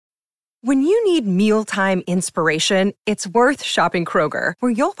When you need mealtime inspiration, it's worth shopping Kroger,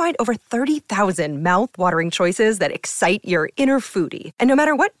 where you'll find over 30,000 mouth-watering choices that excite your inner foodie. And no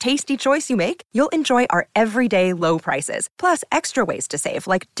matter what tasty choice you make, you'll enjoy our everyday low prices, plus extra ways to save,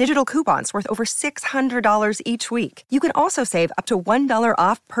 like digital coupons worth over $600 each week. You can also save up to $1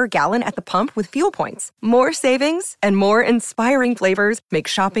 off per gallon at the pump with fuel points. More savings and more inspiring flavors make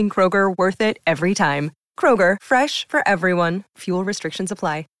shopping Kroger worth it every time. Kroger, fresh for everyone. Fuel restrictions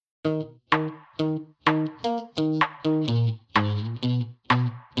apply.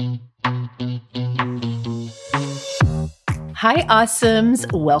 Hi, Awesomes.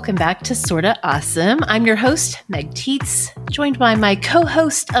 Welcome back to Sorta Awesome. I'm your host, Meg Tietz, joined by my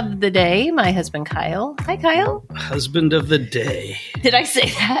co-host of the day, my husband, Kyle. Hi, Kyle. Husband of the day. Did I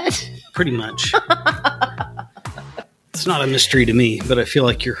say that? Pretty much. It's not a mystery to me, but I feel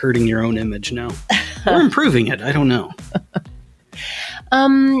like you're hurting your own image now. Or improving it. I don't know.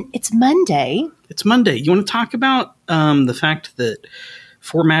 It's Monday. It's Monday. You want to talk about the fact that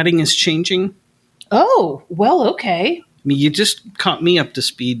formatting is changing? Oh, well, okay. I mean, you just caught me up to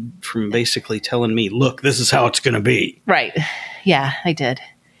speed from basically telling me, look, this is how it's going to be. Right. Yeah, I did.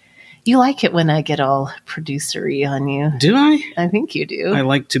 You like it when I get all producer-y on you. Do I? I think you do. I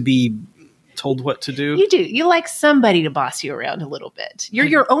like to be told what to do. You do. You like somebody to boss you around a little bit. You're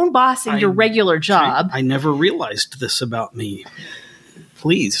your own boss in your regular job. I never realized this about me.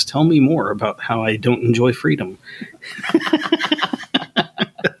 Please tell me more about how I don't enjoy freedom.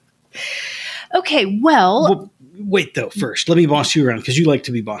 Okay, well, wait though. First, let me boss you around because you like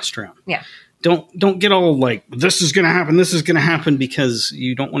to be bossed around. Yeah. Don't get all like this is going to happen. This is going to happen because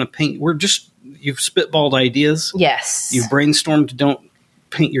you don't want to paint. You've spitballed ideas. Yes. You've brainstormed. Don't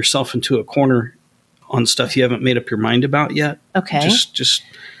paint yourself into a corner on stuff you haven't made up your mind about yet. Okay. Just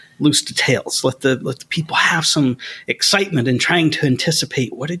loose details. Let the people have some excitement in trying to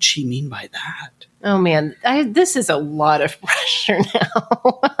anticipate. What did she mean by that? Oh man, this is a lot of pressure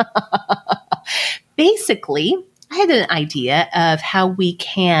now. Basically, I had an idea of how we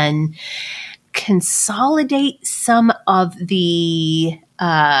can consolidate some of the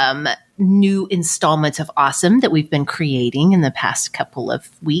new installments of Awesome that we've been creating in the past couple of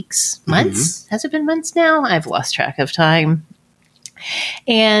weeks, months. Mm-hmm. Has it been months now? I've lost track of time.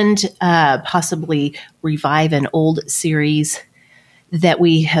 And possibly revive an old series that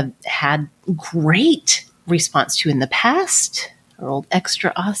we have had great response to in the past, our old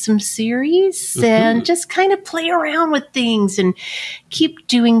Extra Awesome series, and just kind of play around with things and keep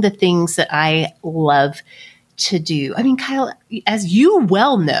doing the things that I love to do. I mean, Kyle, as you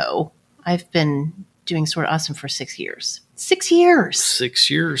well know, I've been doing Sorta Awesome for 6 years. 6 years.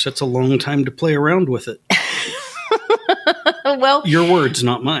 6 years. That's a long time to play around with it. Well, your words,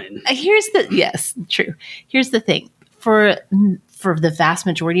 not mine. Yes, true. Here's the thing. For the vast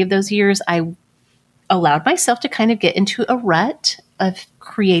majority of those years, I allowed myself to kind of get into a rut of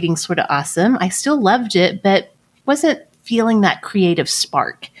creating Sorta Awesome. I still loved it, but wasn't feeling that creative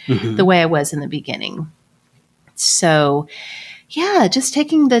spark the way I was in the beginning. So, yeah, just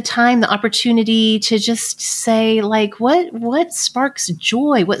taking the time, the opportunity to just say, like, what sparks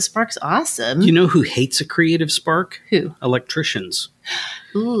joy? What sparks awesome? You know who hates a creative spark? Who? Electricians.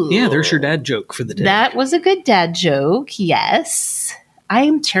 Ooh. Yeah, there's your dad joke for the day. That was a good dad joke, yes. I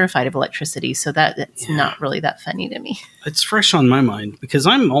am terrified of electricity, so that's not really that funny to me. It's fresh on my mind because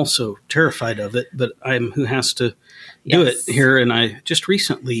I'm also terrified of it, but I'm who has to do it here, and I just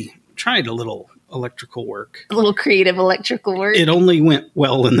recently tried a little electrical work. A little creative electrical work. It only went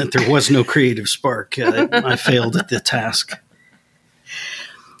well in that there was no creative spark. I failed at the task.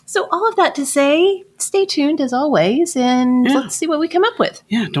 So all of that to say, stay tuned as always, and let's see what we come up with.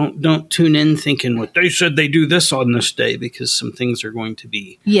 Yeah, don't tune in thinking what they said they do this on this day, because some things are going to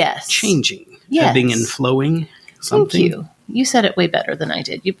be changing, ebbing and flowing. Thank you. You said it way better than I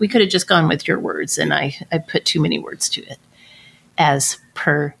did. We could have just gone with your words, and I put too many words to it, as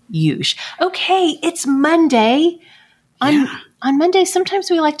per usual. Okay, it's Monday. On Monday, sometimes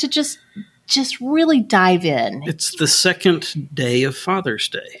we like to just really dive in. It's the second day of Father's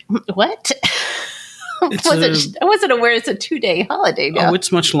Day. What? I wasn't aware it's a 2-day holiday now. Oh,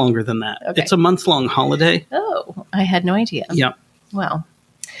 it's much longer than that. Okay. It's a month-long holiday. Oh, I had no idea. Yeah. Well,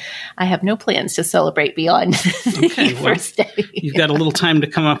 I have no plans to celebrate beyond the first day. You've got a little time to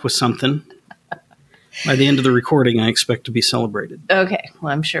come up with something. By the end of the recording, I expect to be celebrated. Okay.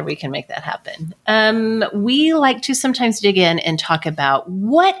 Well, I'm sure we can make that happen. We like to sometimes dig in and talk about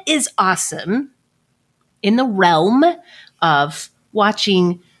what is awesome in the realm of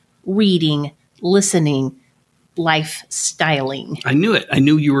watching, reading, listening, lifestyling. I knew it. I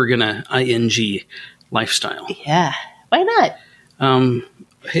knew you were going to ing lifestyle. Yeah. Why not?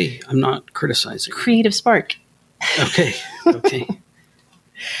 Hey, I'm not criticizing. Creative spark. Okay.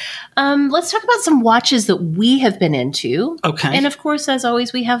 Let's talk about some watches that we have been into. Okay. And of course, as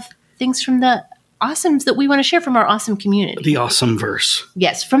always, we have things from the awesomes that we want to share from our awesome community. The awesome verse.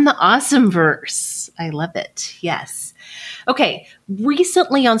 Yes, from the awesome verse. I love it. Yes. Okay.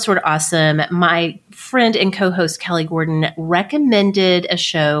 Recently on Sort of Awesome, my friend and co-host Kelly Gordon recommended a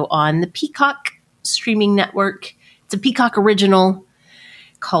show on the Peacock streaming network. It's a Peacock original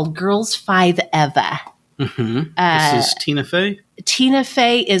called Girls 5 Eva. Mm-hmm. This is Tina Fey? Tina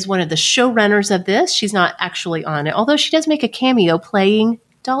Fey is one of the showrunners of this. She's not actually on it, although she does make a cameo playing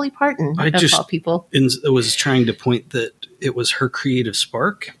Dolly Parton, of all people. Was trying to point that it was her creative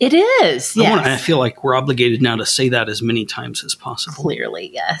spark. It is, yes. I feel like we're obligated now to say that as many times as possible.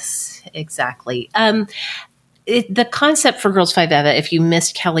 Clearly, yes, exactly. The concept for Girls 5 Eva, if you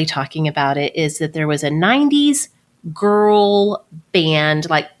missed Kelly talking about it, is that there was a 90s girl band,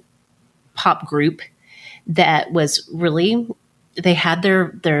 like pop group, that was really, they had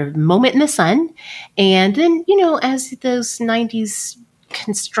their moment in the sun. And then, as those 90s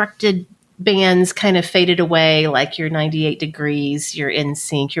constructed bands kind of faded away, like your 98 Degrees, your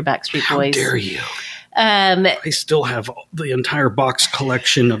NSYNC, your Backstreet Boys. How dare you? I still have the entire box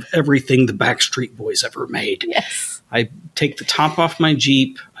collection of everything the Backstreet Boys ever made. Yes. I take the top off my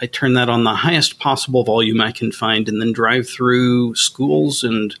Jeep, I turn that on the highest possible volume I can find, and then drive through schools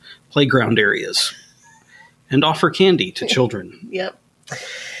and playground areas and offer candy to children. Yep.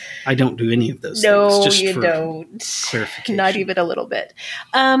 I don't do any of those things. No, just you for don't. Clarification. Not even a little bit.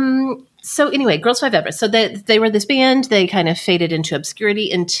 So anyway, Girls 5 Eva. So they were this band. They kind of faded into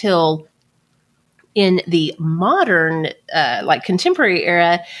obscurity until in the modern, contemporary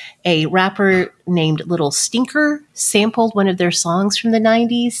era, a rapper named Little Stinker sampled one of their songs from the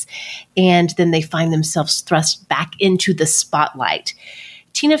 90s, and then they find themselves thrust back into the spotlight.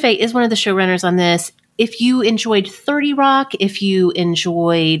 Tina Fey is one of the showrunners on this. If you enjoyed 30 Rock, if you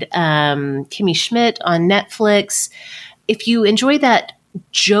enjoyed Kimmy Schmidt on Netflix, if you enjoy that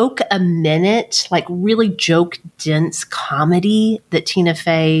joke a minute, like really joke dense comedy that Tina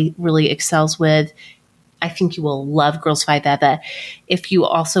Fey really excels with, I think you will love Girls 5 Eva. If you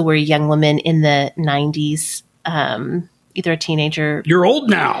also were a young woman in the 90s, either a teenager. You're old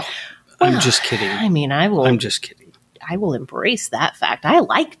now. Well, I'm just kidding. I mean, I'm just kidding. I will embrace that fact. I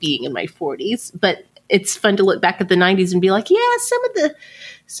like being in my 40s, but it's fun to look back at the 90s and be like, yeah,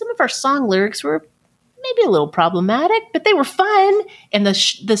 some of our song lyrics were maybe a little problematic, but they were fun. And the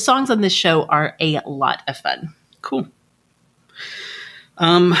songs on this show are a lot of fun. Cool.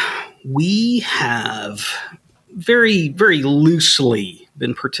 We have very, very loosely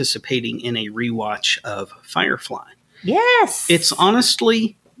been participating in a rewatch of Firefly. Yes. It's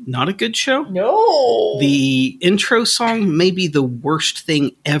honestly not a good show. No. The intro song may be the worst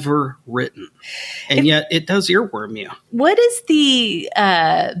thing ever written, and yet it does earworm you. What is the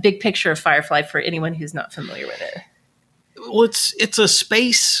big picture of Firefly for anyone who's not familiar with it? Well, it's a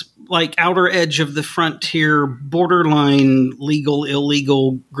space, like outer edge of the frontier, borderline legal,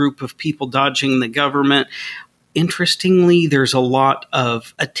 illegal group of people dodging the government. Interestingly, there's a lot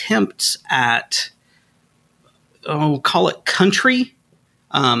of attempts at, call it country,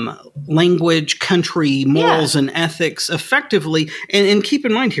 language, country, morals, and ethics effectively. And keep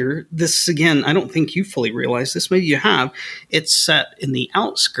in mind here, this, again, I don't think you fully realize this. Maybe you have. It's set in the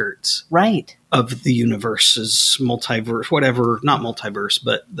outskirts. Right. Of the universe's multiverse, whatever, not multiverse,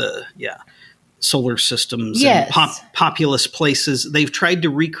 but solar systems and populous places. They've tried to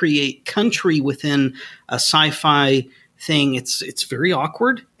recreate country within a sci-fi thing. It's very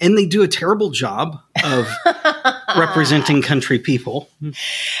awkward, and they do a terrible job of representing country people.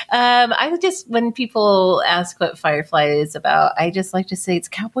 When people ask what Firefly is about, I just like to say it's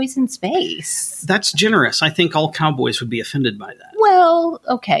cowboys in space. That's generous. I think all cowboys would be offended by that. Well,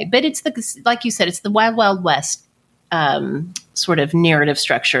 okay. But it's like you said, it's the Wild Wild West sort of narrative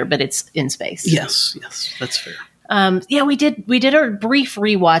structure, but it's in space. Yes, that's fair. We did a brief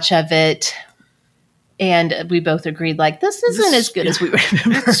rewatch of it. And we both agreed, this isn't as good as we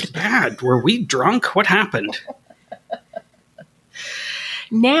remember. It's bad. Were we drunk? What happened?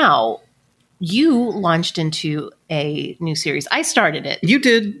 Now, you launched into a new series. I started it. You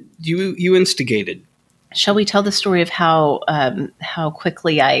did. You instigated. Shall we tell the story of how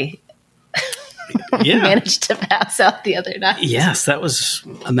quickly I managed to pass out the other night? Yes, that was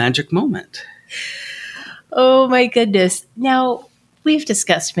a magic moment. Oh, my goodness. Now, we've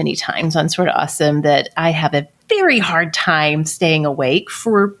discussed many times on Sort of Awesome that I have a very hard time staying awake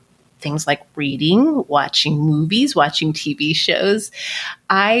for things like reading, watching movies, watching TV shows.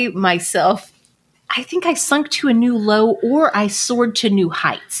 I myself I think I sunk to a new low or I soared to new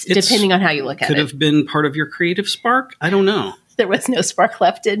heights, depending on how you look at it. Could have been part of your creative spark. I don't know. There was no spark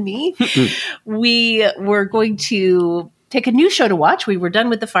left in me. We were going to pick a new show to watch. We were done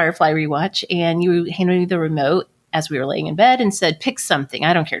with the Firefly rewatch, and you handed me the remote as we were laying in bed and said, pick something.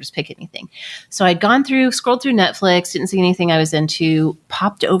 I don't care. Just pick anything. So I'd scrolled through Netflix, didn't see anything I was into,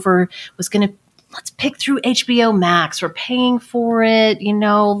 popped over, let's pick through HBO Max. We're paying for it.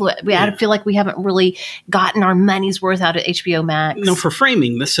 I feel like we haven't really gotten our money's worth out of HBO Max. No, for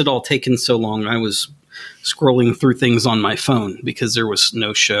framing, this had all taken so long. I was scrolling through things on my phone because there was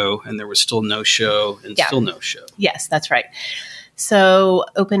no show, and there was still no show, and still no show. Yes, that's right. So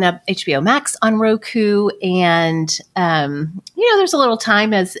open up HBO Max on Roku, and there's a little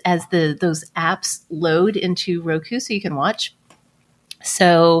time as those apps load into Roku, so you can watch.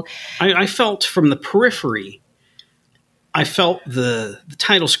 So I felt from the periphery, I felt the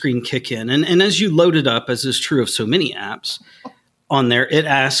title screen kick in, and as you load it up, as is true of so many apps on there, it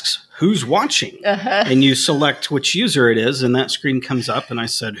asks who's watching, and you select which user it is, and that screen comes up, and I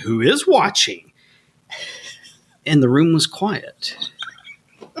said, "Who is watching?" And the room was quiet.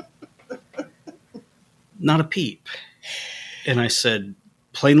 Not a peep. And I said,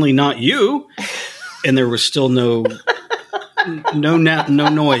 "Plainly not you." And there was still no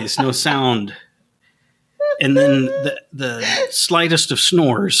noise, no sound. And then the slightest of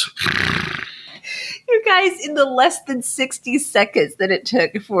snores. You guys, in the less than 60 seconds that it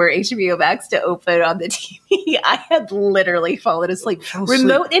took for HBO Max to open on the TV, I had literally fallen asleep.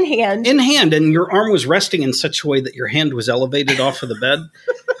 Remote in hand. In hand, and your arm was resting in such a way that your hand was elevated off of the bed.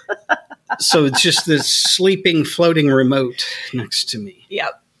 So it's just this sleeping, floating remote next to me.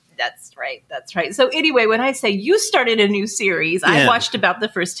 Yep. That's right. That's right. So anyway, when I say you started a new series, I watched about the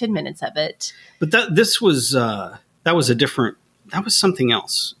first 10 minutes of it. But that was something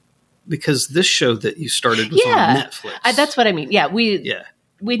else. Because this show that you started was on Netflix. That's what I mean. Yeah, we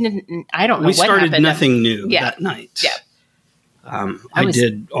didn't. I don't know. We what started happened. nothing new that night. Yeah, I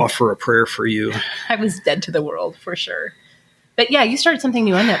did offer a prayer for you. I was dead to the world for sure. But yeah, you started something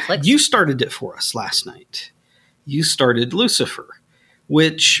new on Netflix. You started it for us last night. You started Lucifer,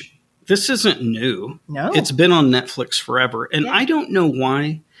 which this isn't new. No, it's been on Netflix forever, and I don't know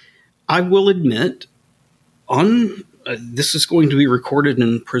why. I will admit this is going to be recorded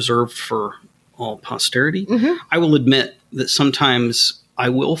and preserved for all posterity. Mm-hmm. I will admit that sometimes I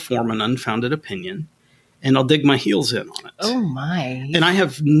will form an unfounded opinion, and I'll dig my heels in on it. Oh, my. And I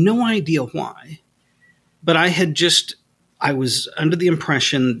have no idea why, but I was under the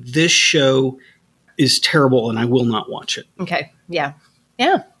impression this show is terrible and I will not watch it. Okay. Yeah.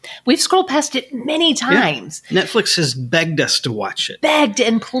 Yeah. We've scrolled past it many times. Yeah. Netflix has begged us to watch it. Begged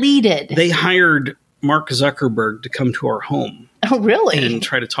and pleaded. They hired Mark Zuckerberg to come to our home. Oh, really? And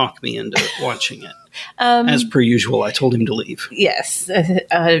try to talk me into watching it. As per usual, I told him to leave. Yes,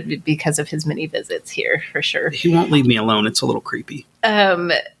 because of his many visits here, for sure. He won't leave me alone. It's a little creepy.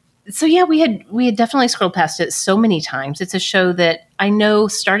 So yeah, we had definitely scrolled past it so many times. It's a show that I know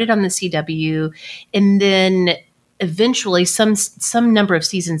started on the CW, and then eventually, some number of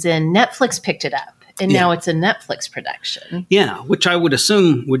seasons in, Netflix picked it up, and now it's a Netflix production. Yeah, which I would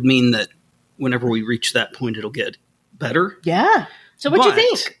assume would mean that whenever we reach that point, it'll get better. Yeah. So what'd you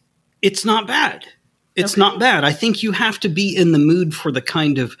think? It's not bad. It's not bad. I think you have to be in the mood for the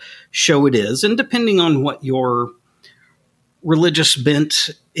kind of show it is. And depending on what your religious bent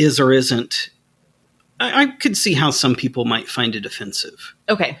is or isn't, I could see how some people might find it offensive.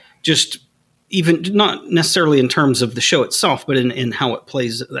 Okay. Just even not necessarily in terms of the show itself, but in how it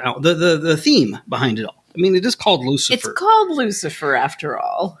plays out. The theme behind it all. I mean, it is called Lucifer. It's called Lucifer after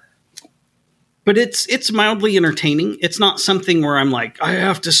all. But it's mildly entertaining. It's not something where I'm like, I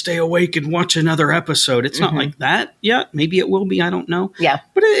have to stay awake and watch another episode. It's not like that yet. Maybe it will be. I don't know. Yeah.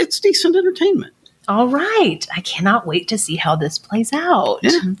 But it's decent entertainment. All right. I cannot wait to see how this plays out.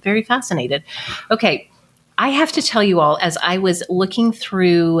 Yeah. I'm very fascinated. Okay. I have to tell you all, as I was looking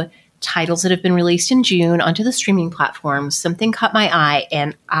through titles that have been released in June onto the streaming platforms, something caught my eye,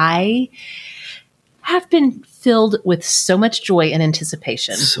 and I have been filled with so much joy and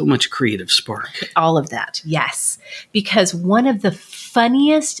anticipation. So much creative spark. All of that, yes. Because one of the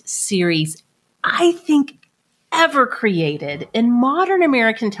funniest series I think ever created in modern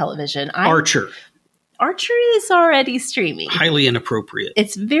American television. Archer. Archer is already streaming. Highly inappropriate.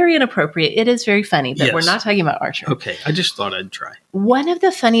 It's very inappropriate. It is very funny, but we're not talking about Archer. Okay, I just thought I'd try. One of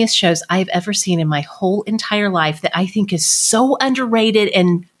the funniest shows I've ever seen in my whole entire life that I think is so underrated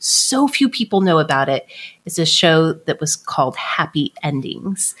and so few people know about it is a show that was called Happy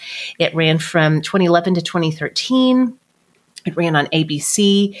Endings. It ran from 2011 to 2013. It ran on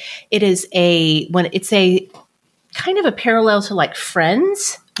ABC. It's a kind of a parallel to like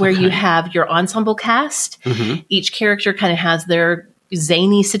Friends, where you have your ensemble cast. Each character kind of has their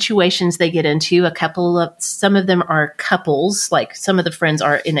zany situations they get into. Some of them are couples, like some of the friends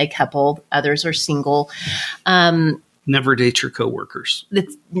are in a couple, others are single. Never date your coworkers.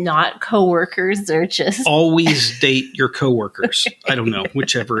 It's not coworkers, they're just always date your coworkers. I don't know,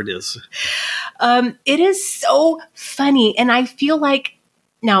 whichever it is. It is so funny, and I feel like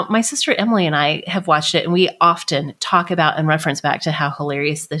now my sister Emily and I have watched it, and we often talk about and reference back to how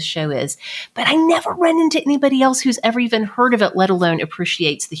hilarious this show is. But I never run into anybody else who's ever even heard of it, let alone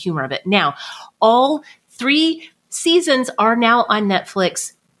appreciates the humor of it. Now, all 3 seasons are now on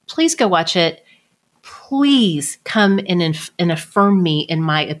Netflix. Please go watch it. Please come and affirm me in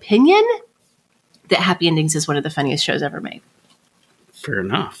my opinion that Happy Endings is one of the funniest shows ever made. Fair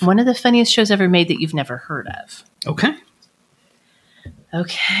enough. One of the funniest shows ever made that you've never heard of. Okay.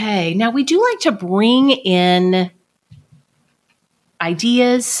 Now, we do like to bring in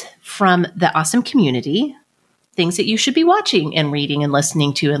ideas from the awesome community, things that you should be watching and reading and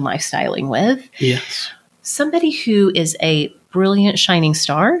listening to and lifestyling with. Yes. Somebody who is a brilliant shining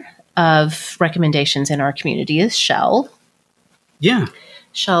star of recommendations in our community is Shell. Yeah.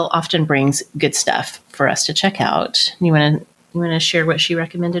 Shell often brings good stuff for us to check out. You want to share what she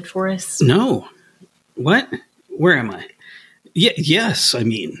recommended for us? No. What? Where am I? Yes, I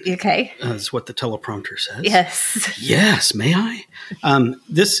mean. Okay. That's what the teleprompter says. Yes. Yes, may I?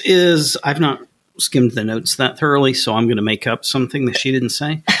 I've not skimmed the notes that thoroughly, so I'm going to make up something that she didn't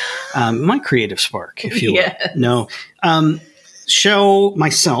say. My creative spark, if you will. Yes. No. Shell,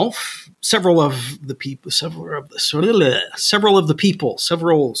 myself, several members of the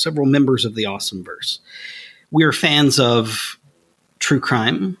Awesomeverse. We are fans of true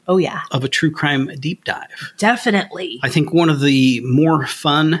crime. Oh, yeah. Of a true crime deep dive. Definitely. I think one of the more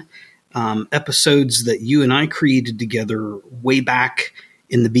fun episodes that you and I created together way back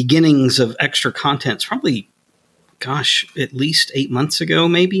in the beginnings of Extra Contents, probably, at least 8 months ago,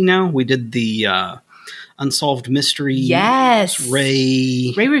 maybe now, we did the Unsolved Mystery. Yes.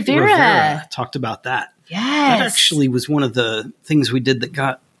 Ray Rivera talked about that. Yes. That actually was one of the things we did that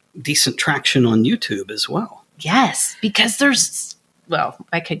got decent traction on YouTube as well. Yes, because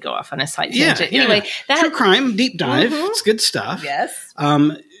I could go off on a side tangent. Yeah. Anyway, True crime, deep dive. It's good stuff. Yes.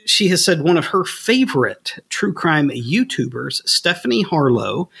 She has said one of her favorite true crime YouTubers, Stephanie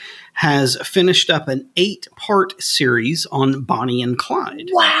Harlow, has finished up an 8-part series on Bonnie and Clyde.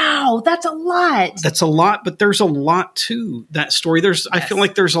 Wow, that's a lot. That's a lot, but there's a lot to that story. I feel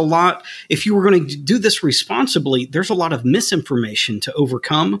like there's a lot. If you were going to do this responsibly, there's a lot of misinformation to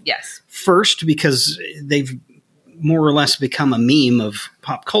overcome. Yes. First, because they've more or less become a meme of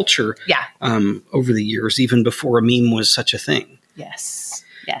pop culture. Yeah. Over the years, even before a meme was such a thing. Yes.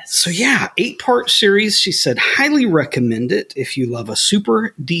 So 8-part series. She said, highly recommend it if you love a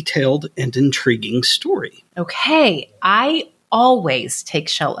super detailed and intriguing story. Okay. I always take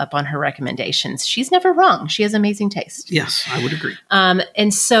Shell up on her recommendations. She's never wrong. She has amazing taste. Yes, I would agree.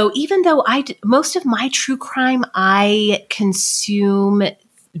 And so even though most of my true crime I consume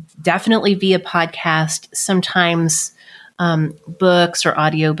definitely via podcast, sometimes books or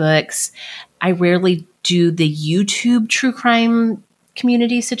audiobooks, I rarely do the YouTube true crime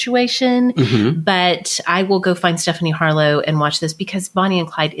community situation, but I will go find Stephanie Harlow and watch this because Bonnie and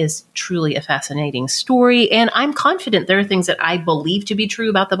Clyde is truly a fascinating story. And I'm confident there are things that I believe to be true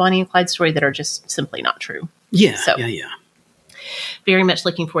about the Bonnie and Clyde story that are just simply not true. Yeah. Very much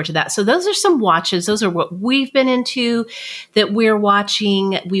looking forward to that. So those are some watches. Those are what we've been into that we're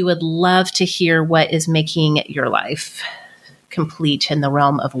watching. We would love to hear what is making your life complete in the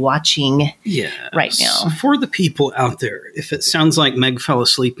realm of watching right now. For the people out there, if it sounds like Meg fell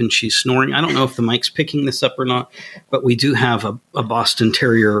asleep and she's snoring, I don't know if the mic's picking this up or not, but we do have a Boston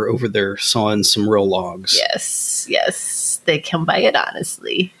Terrier over there sawing some real logs. Yes. They come by it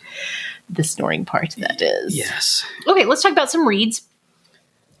honestly. The snoring part, that is. Yes. Okay, let's talk about some reads.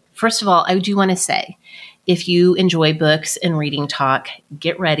 First of all, I do want to say, if you enjoy books and reading talk,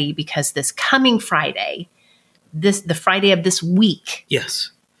 get ready because this coming Friday, the Friday of this week.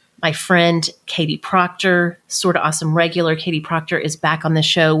 Yes. My friend Katie Proctor, Sort of Awesome regular Katie Proctor, is back on the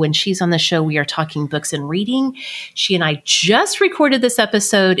show. When she's on the show, we are talking books and reading. She and I just recorded this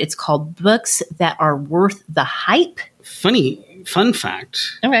episode. It's called Books That Are Worth the Hype. Fun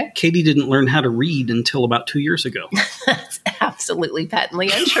fact. Okay. Katie didn't learn how to read until about 2 years ago. That's absolutely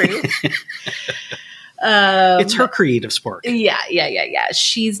patently untrue. It's her creative spark. Yeah.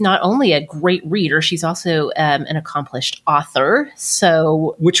 She's not only a great reader, she's also an accomplished author.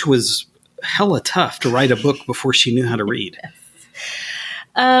 So, which was hella tough to write a book before she knew how to read. Yes.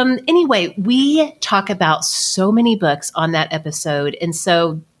 Anyway, we talk about so many books on that episode. And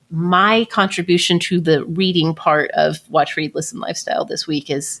so my contribution to the reading part of Watch, Read, Listen Lifestyle this week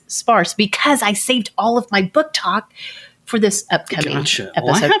is sparse because I saved all of my book talk for this upcoming episode.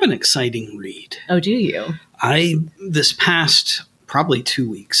 Well, I have an exciting read. Oh, do you? This past probably 2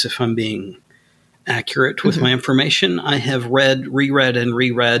 weeks, if I'm being accurate with my information, I have reread and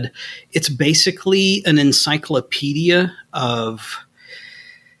reread. It's basically an encyclopedia of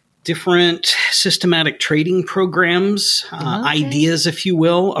different systematic trading programs, ideas, if you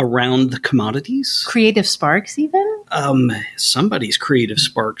will, around the commodities. Creative sparks, even? Somebody's creative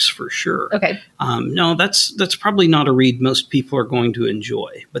sparks for sure. Okay. No, that's probably not a read most people are going to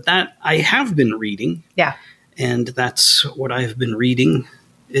enjoy. But that I have been reading. Yeah. And that's what I've been reading.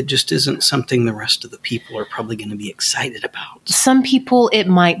 It just isn't something the rest of the people are probably going to be excited about. Some people, it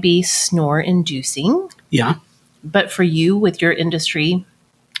might be snore-inducing. Yeah. But for you, with your industry...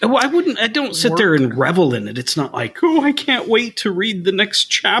 Well, I don't sit there and revel in it. It's not like, oh, I can't wait to read the next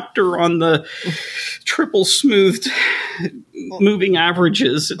chapter on the triple smoothed moving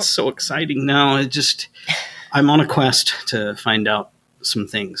averages. It's so exciting. No, I'm on a quest to find out some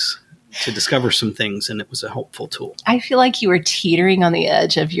things, to discover some things, and it was a helpful tool. I feel like you were teetering on the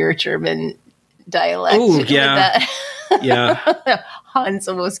edge of your German dialect. Oh, yeah. Yeah. Hans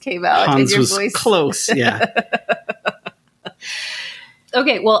almost came out Hans in your was voice. Close, yeah.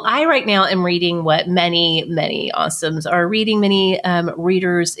 Okay, well, I right now am reading what many, many awesomes are reading. Many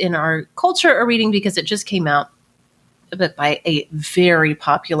readers in our culture are reading because it just came out, but by a very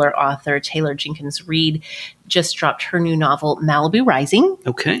popular author, Taylor Jenkins Reid, just dropped her new novel, Malibu Rising.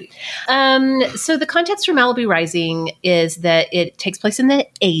 Okay. So the context for Malibu Rising is that it takes place in the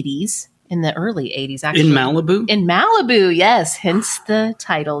 80s. In the early 80s, actually. In Malibu? In Malibu, yes. Hence the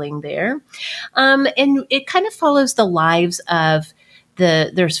titling there. And it kind of follows the lives of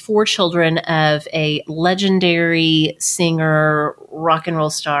there's 4 children of a legendary singer, rock and roll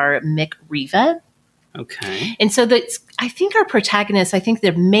star, Mick Riva. Okay. And so I think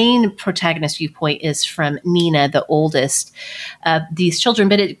the main protagonist viewpoint is from Nina, the oldest of these children,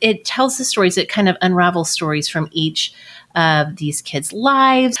 but it tells the stories, it kind of unravels stories from each of these kids'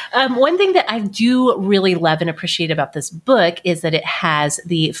 lives. One thing that I do really love and appreciate about this book is that it has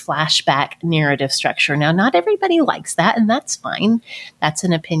the flashback narrative structure. Now, not everybody likes that, and that's fine. That's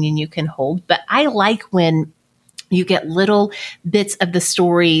an opinion you can hold. But I like when you get little bits of the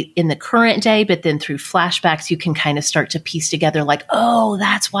story in the current day, but then through flashbacks, you can kind of start to piece together like, oh,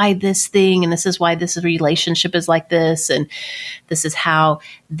 that's why this thing, and this is why this relationship is like this, and this is how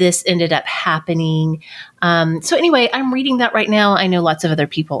this ended up happening. So anyway, I'm reading that right now. I know lots of other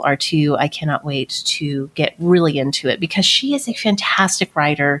people are too. I cannot wait to get really into it because she is a fantastic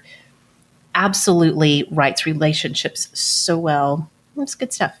writer, absolutely writes relationships so well. It's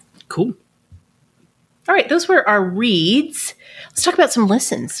good stuff. Cool. All right, those were our reads. Let's talk about some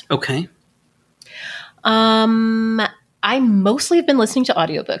listens. Okay. I mostly have been listening to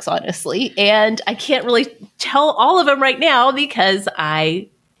audiobooks, honestly, and I can't really tell all of them right now because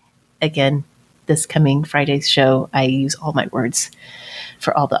this coming Friday's show, I use all my words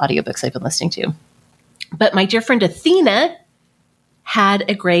for all the audiobooks I've been listening to. But my dear friend Athena had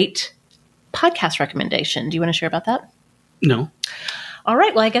a great podcast recommendation. Do you want to share about that? No. All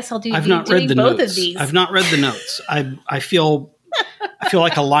right. Well, I guess I'll do. I've not read the both notes. Of these. I've not read the notes. I feel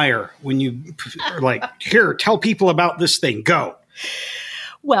like a liar when you are like, here, tell people about this thing. Go.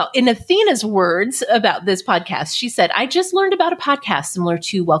 Well, in Athena's words about this podcast, she said, I just learned about a podcast similar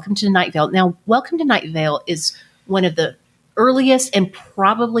to Welcome to Night Vale. Now, Welcome to Night Vale is one of the earliest and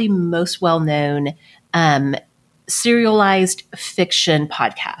probably most well-known serialized fiction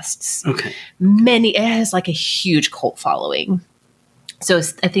podcasts. Okay. It has like a huge cult following. So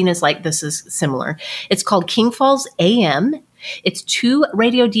Athena's like, this is similar. It's called King Falls AM. It's 2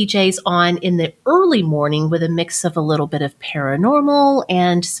 radio DJs on in the early morning with a mix of a little bit of paranormal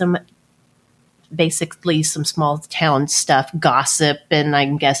and basically some small town stuff, gossip, and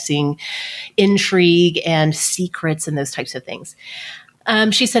I'm guessing intrigue and secrets and those types of things.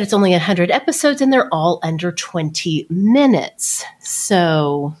 She said it's only 100 episodes and they're all under 20 minutes.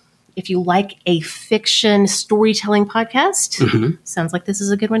 So if you like a fiction storytelling podcast, sounds like this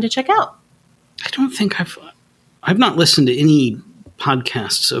is a good one to check out. I don't think I've not listened to any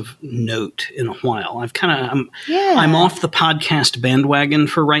podcasts of note in a while. I'm off the podcast bandwagon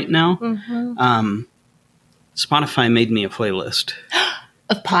for right now. Spotify made me a playlist.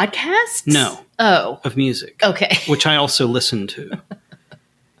 Of podcasts? No. Oh. Of music. Okay. Which I also listen to.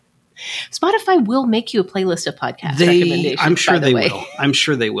 Spotify will make you a playlist of podcast recommendations. I'm sure they will. I'm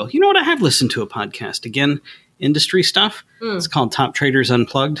sure they will. You know what? I have listened to a podcast again industry stuff. It's called Top Traders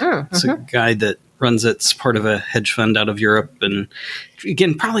Unplugged. It's a guy that runs it's part of a hedge fund out of Europe. And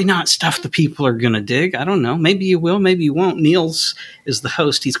again, probably not stuff that people are going to dig. I don't know. Maybe you will, maybe you won't. Niels is the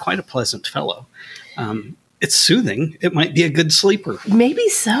host. He's quite a pleasant fellow. It's soothing. It might be a good sleeper. Maybe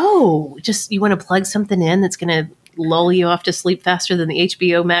so. Just you want to plug something in that's going to lull you off to sleep faster than the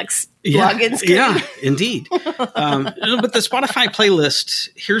HBO Max login screen. Yeah, indeed. But the Spotify playlist,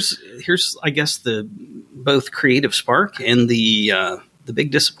 here's I guess the both creative spark and the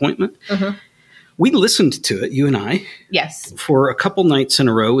big disappointment. We listened to it, you and I. Yes. For a couple nights in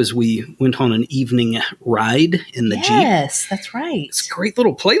a row as we went on an evening ride in the Jeep. Yes, that's right. It's a great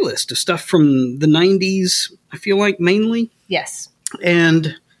little playlist of stuff from the 90s, I feel like, mainly. Yes.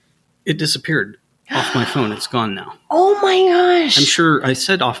 And it disappeared off my phone. It's gone now. Oh my gosh. I'm sure I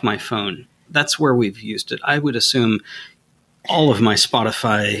said off my phone. That's where we've used it. I would assume all of my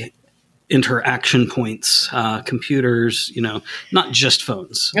Spotify interaction points, computers, not just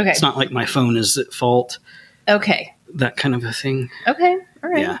phones. Okay. It's not like my phone is at fault. Okay. That kind of a thing. Okay. All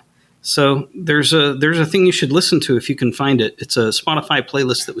right. Yeah. So there's a thing you should listen to if you can find it. It's a Spotify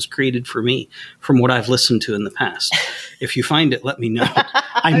playlist that was created for me from what I've listened to in the past. If you find it, let me know.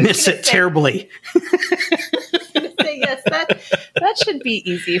 I miss it terribly. Yes, that should be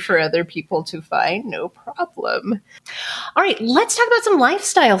easy for other people to find. No problem. All right, let's talk about some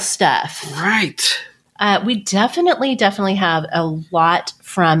lifestyle stuff. Right. We definitely have a lot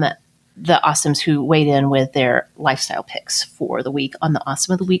from the Awesomes who weighed in with their lifestyle picks for the week on the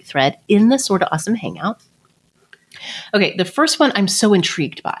Awesome of the Week thread in the Sorta Awesome Hangout. Okay, the first one I'm so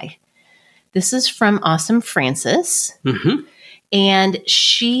intrigued by. This is from Awesome Francis. And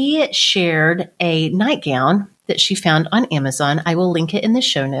she shared a nightgown that she found on Amazon. I will link it in the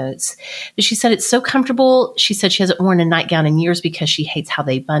show notes. But she said it's so comfortable. She said she hasn't worn a nightgown in years because she hates how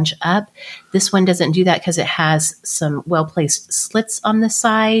they bunch up. This one doesn't do that because it has some well-placed slits on the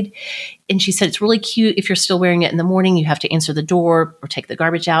side. And she said it's really cute. If you're still wearing it in the morning, you have to answer the door or take the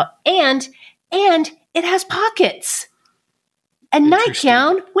garbage out. And it has pockets. A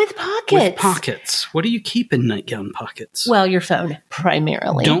nightgown with pockets. With pockets. What do you keep in nightgown pockets? Well, your phone,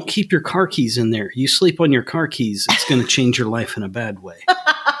 primarily. Don't keep your car keys in there. You sleep on your car keys, it's going to change your life in a bad way.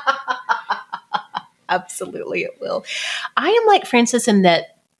 Absolutely, it will. I am like Francis in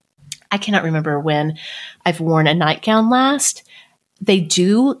that I cannot remember when I've worn a nightgown last. They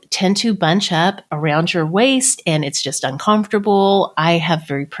do tend to bunch up around your waist, and it's just uncomfortable. I have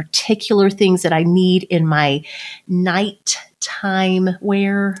very particular things that I need in my nighttime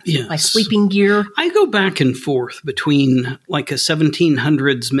wear, my sleeping gear. I go back and forth between like a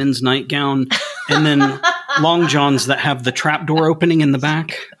 1700s men's nightgown and then long johns that have the trapdoor opening in the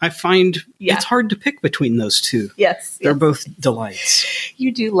back. I find it's hard to pick between those two. Yes. They're both delights.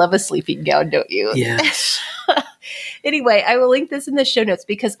 You do love a sleeping gown, don't you? Yes. Anyway, I will link this in the show notes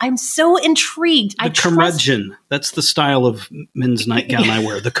because I'm so intrigued. The curmudgeon. That's the style of men's nightgown I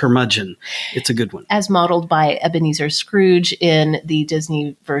wear. The curmudgeon. It's a good one. As modeled by Ebenezer Scrooge in the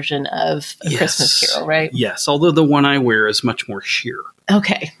Disney version of A Christmas Carol, right? Yes, although the one I wear is much more sheer.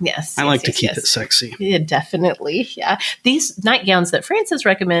 Okay, yes. I like to keep it sexy. Yeah, definitely. Yeah. These nightgowns that Francis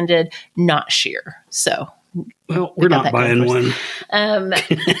recommended, not sheer. So... Well, we're not buying one.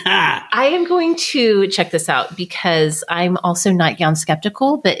 I am going to check this out because I'm also nightgown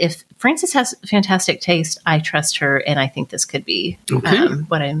skeptical. But if Frances has fantastic taste, I trust her, and I think this could be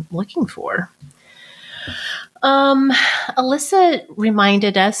what I'm looking for. Alyssa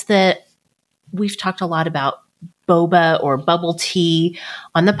reminded us that we've talked a lot about boba or bubble tea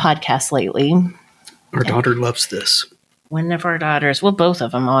on the podcast lately. Our daughter loves this. One of our daughters, well, both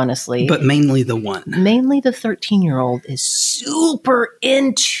of them, honestly. But mainly the one. Mainly the 13-year-old is super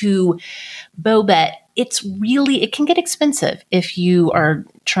into boba. It can get expensive if you are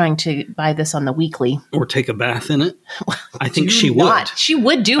trying to buy this on the weekly. Or take a bath in it. I think she would. She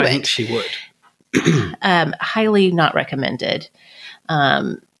would do it. I think she would. Highly not recommended.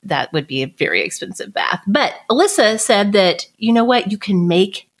 That would be a very expensive bath. But Alyssa said that, you know what, you can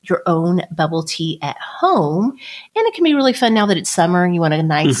make your own bubble tea at home. And it can be really fun now that it's summer and you want a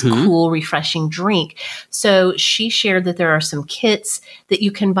nice, cool, refreshing drink. So she shared that there are some kits that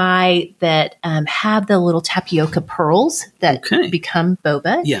you can buy that have the little tapioca pearls that become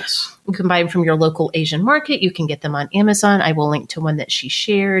boba. Yes. You can buy them from your local Asian market. You can get them on Amazon. I will link to one that she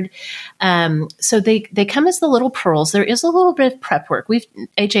shared. So they come as the little pearls. There is a little bit of prep work.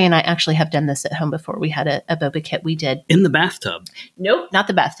 AJ and I actually have done this at home before. We had a boba kit we did. In the bathtub? Nope, not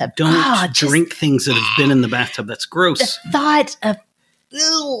the bathtub. Don't drink things that have been in the bathtub. That's gross. The thought of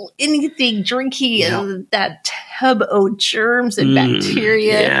anything drinky and that tub of germs and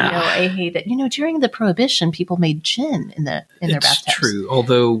bacteria. Yeah. You know, I hate it. You know, during the Prohibition, people made gin in their bathtubs. It's true,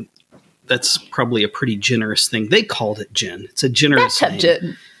 although that's probably a pretty generous thing. They called it gin. It's a generous Bathtub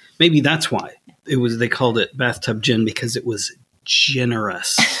gin. Maybe that's why they called it bathtub gin, because it was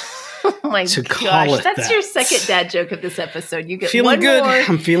generous. Oh my gosh. That's your second dad joke of this episode. You get feeling one good. more.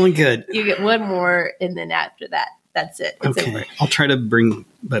 I'm feeling good. You get one more, and then after that, that's it. It's over. I'll try to bring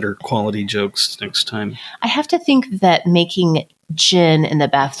better quality jokes next time. I have to think that making gin in the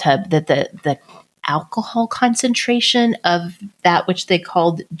bathtub, that the alcohol concentration of that which they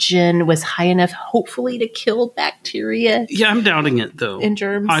called gin was high enough, hopefully, to kill bacteria. Yeah, I'm doubting it, though. And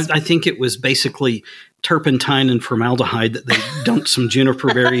germs. I think it was basically turpentine and formaldehyde that they dumped some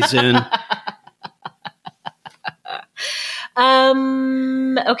juniper berries in.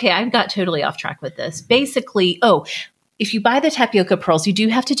 Okay, I got totally off track with this. Basically, if you buy the tapioca pearls, you do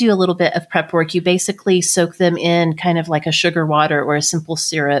have to do a little bit of prep work. You basically soak them in kind of like a sugar water or a simple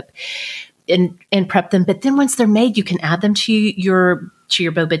syrup and prep them. But then once they're made, you can add them to your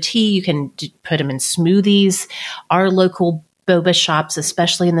boba tea. You can put them in smoothies. Our local boba shops,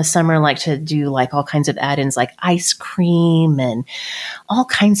 especially in the summer, like to do like all kinds of add-ins like ice cream and all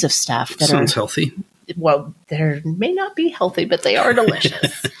kinds of stuff. That sounds healthy. Well, they may not be healthy, but they are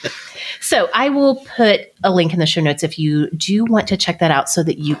delicious. So I will put a link in the show notes if you do want to check that out so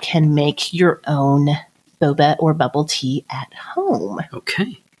that you can make your own boba or bubble tea at home.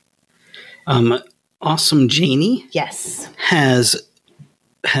 Okay. Awesome Janie Yes. has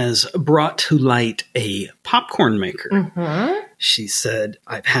brought to light a popcorn maker. Mm-hmm. She said,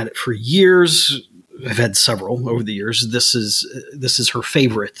 I've had it for years. I've had several over the years. This is her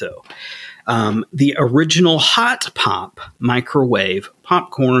favorite, though. The original Hot Pop microwave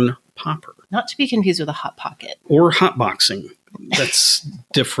popcorn popper. Not to be confused with a Hot Pocket. Or hot boxing. That's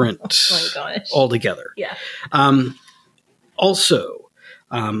different Oh my gosh. altogether. Yeah. Also,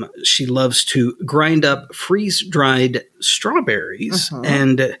 she loves to grind up freeze-dried strawberries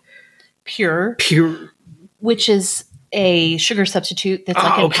and Pure, pure. which is a sugar substitute that's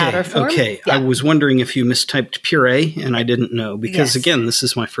like in powder form. Okay. Yeah. I was wondering if you mistyped puree, and I didn't know because, Yes. again, this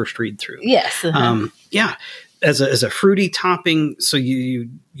is my first read through. Yes. Yeah. As a fruity topping, so you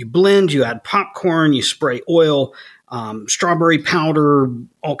blend, you add popcorn, you spray oil, strawberry powder,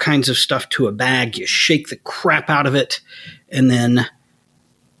 all kinds of stuff to a bag. You shake the crap out of it, and then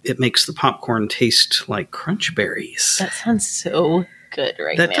it makes the popcorn taste like crunch berries. That sounds so good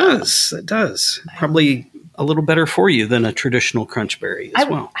now. That does. Probably a little better for you than a traditional crunch berry as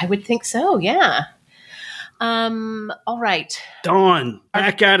well. I would think so, yeah. All right. Dawn,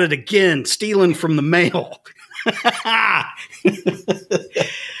 back at it again, stealing from the mail.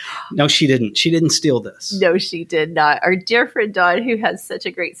 No, she didn't. She didn't steal this. No, she did not. Our dear friend Dawn, who has such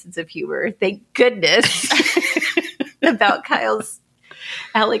a great sense of humor, thank goodness, about Kyle's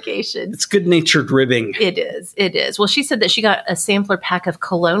allegations. It's good-natured ribbing. It is. It is. Well, she said that she got a sampler pack of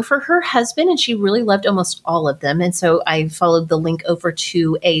cologne for her husband, and she really loved almost all of them. And so I followed the link over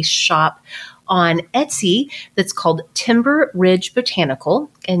to a shop on Etsy that's called Timber Ridge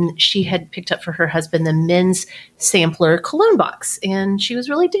Botanical, and she had picked up for her husband the men's sampler cologne box, and she was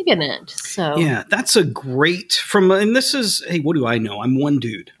really digging it. So yeah, that's a great and this is, hey, what do I know? I'm one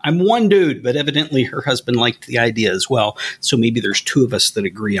dude, but evidently her husband liked the idea as well. So maybe there's two of us that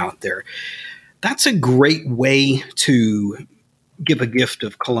agree out there. That's a great way to give a gift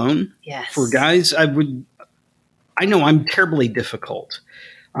of cologne. Yes. For guys. I know I'm terribly difficult.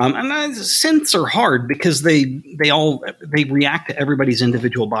 And scents are hard because they react to everybody's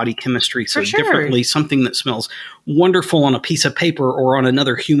individual body chemistry so differently. Something that smells wonderful on a piece of paper or on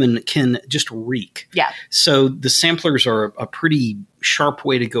another human can just reek. Yeah. So the samplers are a pretty sharp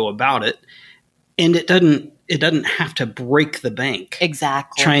way to go about it, and it doesn't have to break the bank.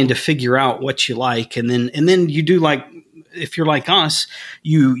 Exactly. Trying to figure out what you like, and then you do, like, if you're like us,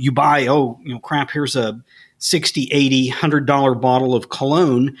 you buy, crap, here's a $60, $80, $100 bottle of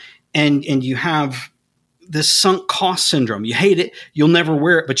cologne, and you have this sunk cost syndrome. You hate it. You'll never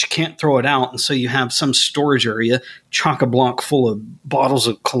wear it, but you can't throw it out. And so you have some storage area, chock-a-block full of bottles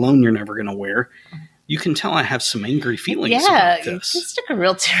of cologne you're never going to wear. You can tell I have some angry feelings about this. Just took a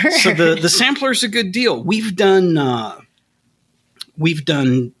real turn. So the sampler's a good deal. We've done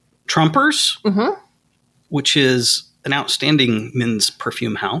Trumpers, which is an outstanding men's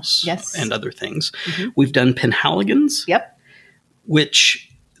perfume house, yes, and other things. We've done Penhaligons, yep,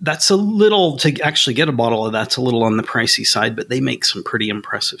 which that's a little, to actually get a bottle of that's a little on the pricey side, but they make some pretty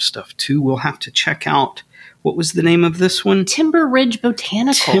impressive stuff too. We'll have to check out, what was the name of this one? Timber Ridge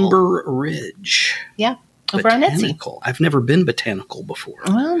Botanical. Timber Ridge. Yeah. over on Etsy. Botanical. I've never been botanical before.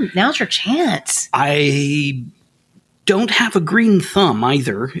 Well, now's your chance. I don't have a green thumb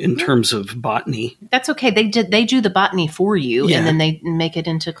either in terms of botany. That's okay. They do the botany for you, Yeah. and then they make it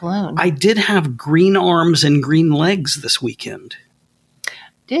into cologne. I did have green arms and green legs this weekend.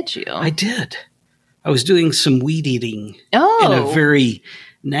 Did you? I did. I was doing some weed eating Oh. in a very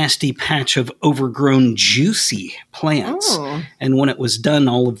nasty patch of overgrown, juicy plants. Oh. And when it was done,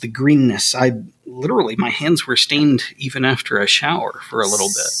 all of the greenness, my hands were stained even after a shower for a little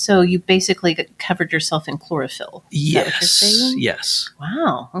bit. So you basically covered yourself in chlorophyll. Is that what you're saying? Yes.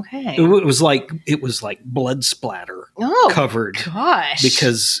 Wow. Okay. It was like blood splatter Oh, covered gosh.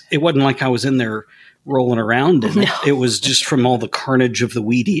 because it wasn't like I was in there rolling around in it. It was just from all the carnage of the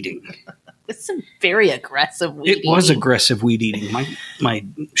weed eating. It's some very aggressive weed It was eating. aggressive weed eating. My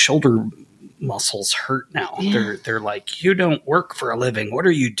shoulder muscles hurt now. Yeah. They're like, you don't work for a living. What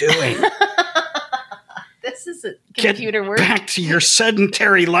are you doing? This isn't Get computer work. back to your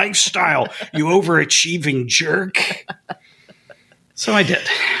sedentary lifestyle, you overachieving jerk. So I did.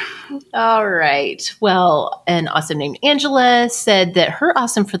 All right. Well, an awesome named Angela said that her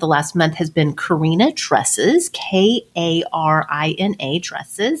awesome for the last month has been Karina Dresses, Karina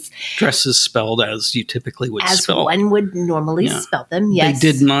Dresses, Dresses spelled as you typically would as spell. one would normally Yeah. spell them. Yes.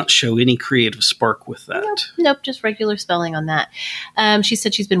 They did not show any creative spark with that. Nope, just regular spelling on that. She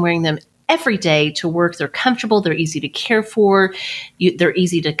said she's been wearing them every day to work. They're comfortable. They're easy to care for. They're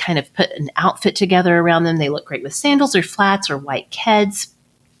easy to kind of put an outfit together around them. They look great with sandals or flats or white Keds.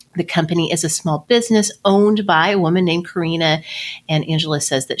 The company is a small business owned by a woman named Karina, and Angela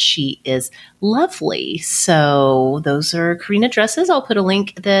says that she is lovely. So those are Karina Dresses. I'll put a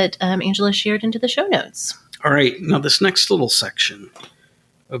link that Angela shared into the show notes. All right. Now, this next little section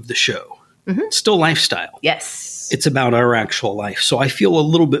of the show, Mm-hmm. still lifestyle. Yes. It's about our actual life. So I feel a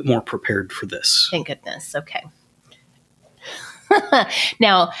little bit more prepared for this. Thank goodness. Okay.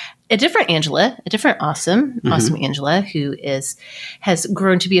 Now, a different Angela, a different awesome Angela, who has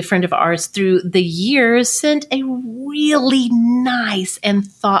grown to be a friend of ours through the years, sent a really nice and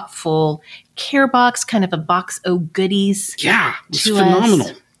thoughtful care box, kind of a box of goodies. Yeah, it's to phenomenal.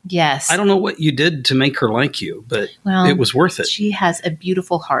 us. Yes. I don't know what you did to make her like you, but Well, it was worth it. She has a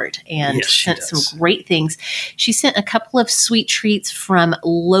beautiful heart and Yes, she sent does. some great things. She sent a couple of sweet treats from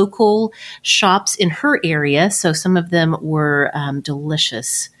local shops in her area. So some of them were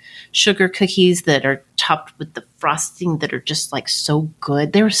delicious sugar cookies that are topped with the frosting that are just like so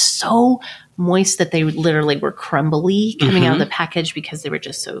good. They were so moist that they literally were crumbly coming out of the package because they were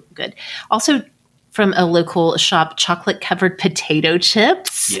just so good. Also, from a local shop, chocolate covered potato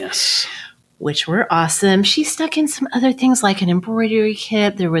chips. Yes. Which were awesome. She stuck in some other things like an embroidery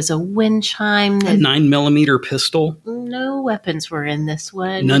kit. There was a wind chime. A 9mm pistol, No weapons were in this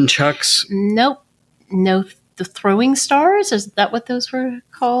one. nunchucks. Nope. No, the throwing stars. Is that what those were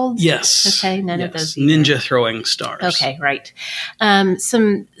called? Yes. Okay, none of those either. Ninja throwing stars. Okay, right.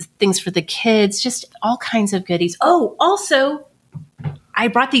 Some things for the kids, just all kinds of goodies. Oh, also, I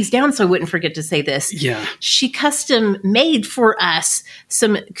brought these down so I wouldn't forget to say this. Yeah. She custom made for us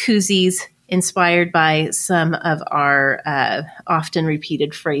some koozies inspired by some of our often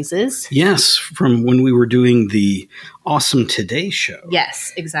repeated phrases. Yes, from when we were doing the Awesome Today show.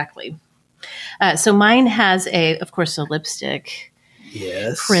 Yes, exactly. So mine has of course, a lipstick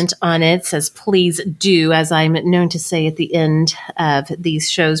Yes. print on it. It says, please do, as I'm known to say at the end of these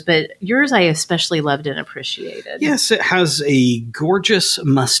shows. But yours I especially loved and appreciated. Yes, it has a gorgeous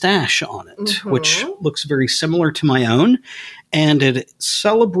mustache on it, which looks very similar to my own. And it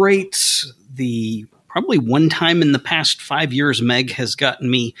celebrates the probably one time in the past 5 years, Meg has gotten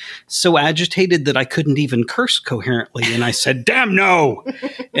me so agitated that I couldn't even curse coherently. And I said, damn no.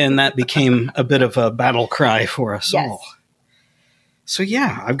 And that became a bit of a battle cry for us Yes. all. So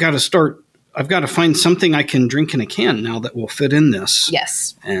yeah, I've got to find something I can drink in a can now that will fit in this.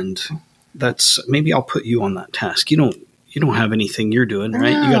 Yes. And maybe I'll put you on that task. You don't have anything you're doing, right?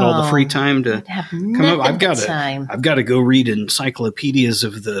 You got all the free time to I have come up. nothing but time. I've got to go read encyclopedias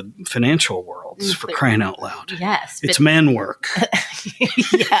of the financial worlds for crying out loud. Yes. It's man work.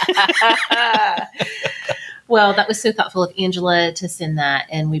 Yeah. Well, that was so thoughtful of Angela to send that,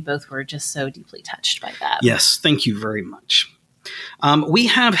 and we both were just so deeply touched by that. Yes, thank you very much. We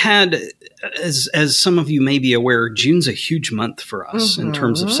have had, as some of you may be aware, June's a huge month for us in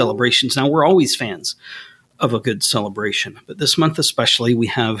terms of celebrations. Now, we're always fans of a good celebration, but this month especially, we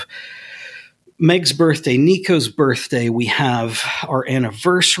have Meg's birthday, Nico's birthday, we have our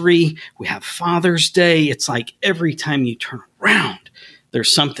anniversary, we have Father's Day. It's like every time you turn around,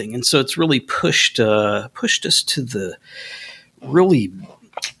 there's something. And so it's really pushed us to the really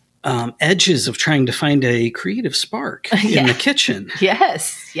edges of trying to find a creative spark in the kitchen.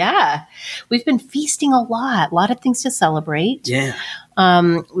 Yes. Yeah. We've been feasting a lot of things to celebrate. Yeah.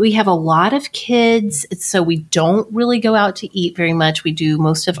 We have a lot of kids, so we don't really go out to eat very much. We do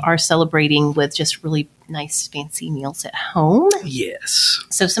most of our celebrating with just really nice, fancy meals at home. Yes.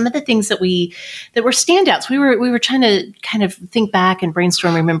 So some of the things that were standouts, we were trying to kind of think back and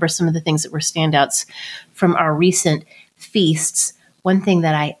brainstorm, remember some of the things that were standouts from our recent feasts. One thing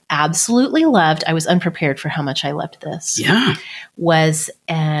that I absolutely loved, I was unprepared for how much I loved this. Yeah. Was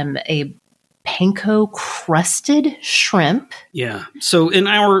a panko crusted shrimp. Yeah. So in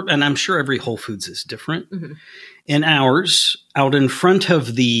and I'm sure every Whole Foods is different. Mm-hmm. In ours, out in front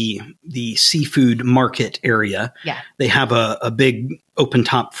of the seafood market area, they have a big open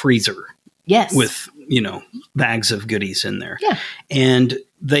top freezer. Yes. With, bags of goodies in there. Yeah. And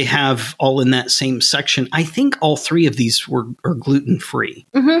they have all in that same section. I think all three of these are gluten-free.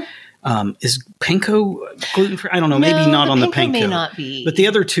 Mm-hmm. Is panko gluten-free? I don't know. Maybe not on the panko. May not be. But the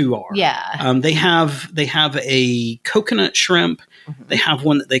other two are. Yeah. They have a coconut shrimp. Mm-hmm. They have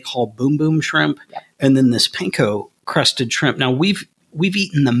one that they call boom boom shrimp. Yep. And then this panko crusted shrimp. Now, we've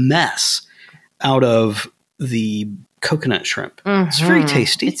eaten the mess out of the coconut shrimp. Mm-hmm. It's very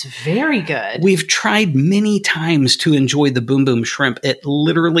tasty. It's very good. We've tried many times to enjoy the boom boom shrimp. It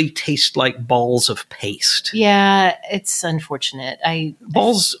literally tastes like balls of paste. Yeah, it's unfortunate. I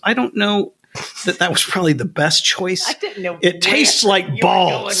don't know that was probably the best choice. I didn't know. It tastes like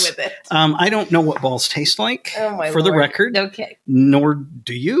balls. With it. I don't know what balls taste like, for the record. Okay. Nor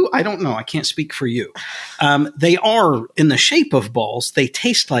do you. I don't know. I can't speak for you. They are in the shape of balls. They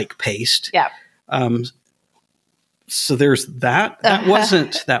taste like paste. Yeah. So there's that. That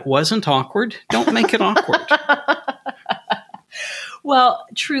wasn't awkward. Don't make it awkward. Well,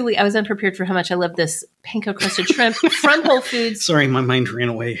 truly, I was unprepared for how much I love this panko crusted shrimp from Whole Foods. Sorry, my mind ran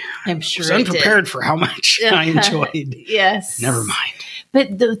away. I'm sure I was unprepared for how much I enjoyed. Yes. Never mind.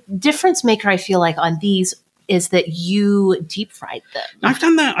 But the difference maker, I feel like, on these is that you deep fried them. I've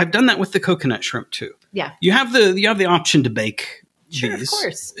done that. I've done that with the coconut shrimp too. Yeah. You have the option to bake these, of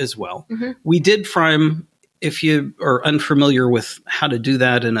course, as well. Mm-hmm. We did fry them. If you are unfamiliar with how to do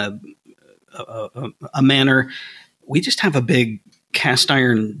that in a manner, we just have a big cast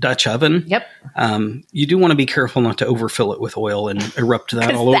iron Dutch oven. Yep. You do want to be careful not to overfill it with oil and erupt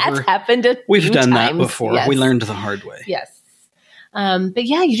that all over. That's happened We've done times. That before. Yes. We learned the hard way. Yes. But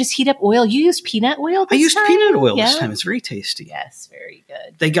yeah, you just heat up oil. You used peanut oil this I used time? peanut oil this time. It's very tasty. Yes, very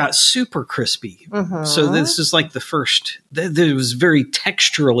good. They got super crispy. Mm-hmm. So this is like the first. It was very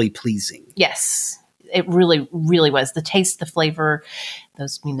texturally pleasing. Yes. It really, really was. The taste, the flavor,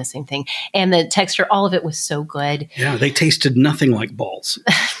 those mean the same thing. And the texture, all of it was so good. Yeah, they tasted nothing like balls.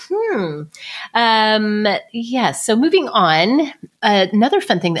 Yes. So moving on, another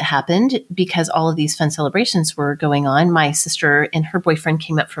fun thing that happened because all of these fun celebrations were going on. My sister and her boyfriend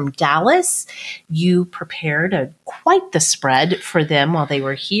came up from Dallas. You prepared quite the spread for them while they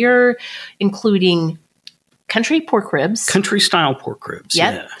were here, including country pork ribs. Country style pork ribs.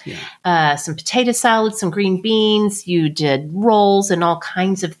 Yep. Yeah. Some potato salad, some green beans. You did rolls and all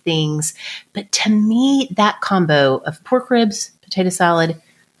kinds of things. But to me, that combo of pork ribs, potato salad,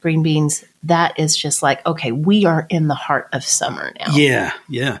 green beans, that is just like, okay, we are in the heart of summer now. Yeah.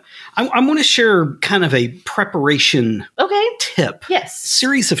 Yeah. I want to share kind of a preparation tip. Yes.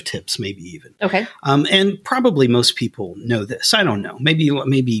 Series of tips, maybe even. Okay. And probably most people know this. I don't know.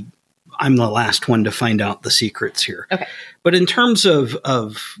 Maybe I'm the last one to find out the secrets here. Okay. But in terms of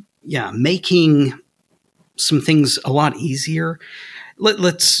making some things a lot easier,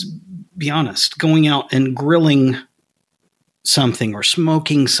 let's be honest, going out and grilling something or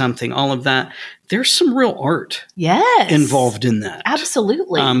smoking something, all of that, there's some real art involved in that.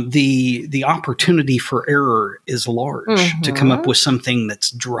 Absolutely. The opportunity for error is large to come up with something that's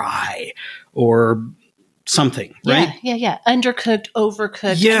dry or something, right? Yeah. Undercooked,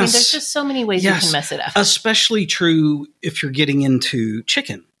 overcooked. Yes. I mean, there's just so many ways you can mess it up. Especially true if you're getting into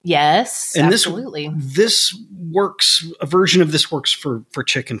chicken. Yes, and absolutely. This works. A version of this works for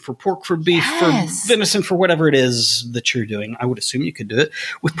chicken, for pork, for beef, for venison, for whatever it is that you're doing. I would assume you could do it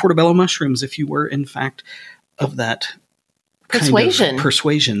with portobello mushrooms if you were, in fact, of that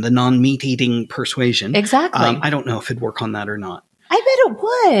persuasion, the non-meat eating persuasion. Exactly. I don't know if it'd work on that or not. I bet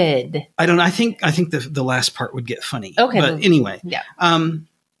it would. I don't know. I think the last part would get funny. Okay. But anyway. Yeah.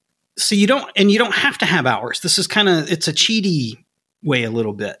 So you don't have to have hours. This is it's a cheaty way a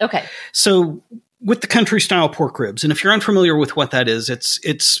little bit. Okay. So with the country style pork ribs, and if you're unfamiliar with what that is,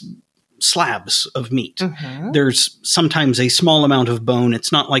 it's slabs of meat. Mm-hmm. There's sometimes a small amount of bone.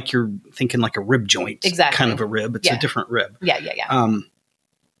 It's not like you're thinking like a rib joint kind of a rib. It's a different rib. Yeah.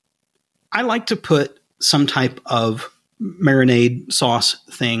 I like to put some type of marinade sauce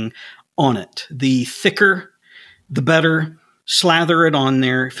thing on it. The thicker, the better. Slather it on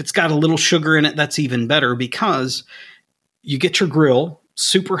there. If it's got a little sugar in it, that's even better, because you get your grill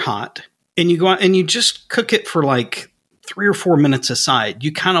super hot and you go out and you just cook it for like 3 or 4 minutes aside.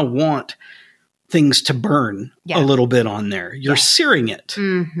 You kind of want things to burn a little bit on there. You're searing it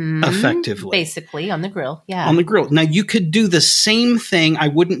effectively. Basically on the grill. Yeah. On the grill. Now you could do the same thing. I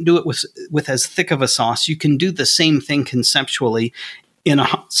wouldn't do it with as thick of a sauce. You can do the same thing conceptually in a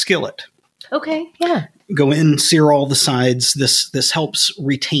hot skillet. Okay. Yeah. Go in, sear all the sides. This helps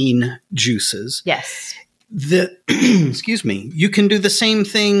retain juices. Yes. Excuse me. You can do the same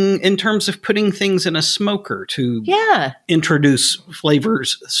thing in terms of putting things in a smoker to introduce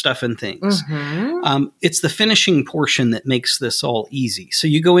flavors, stuff, and things. It's the finishing portion that makes this all easy. So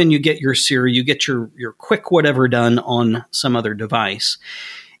you go in, you get your sear, you get your quick whatever done on some other device,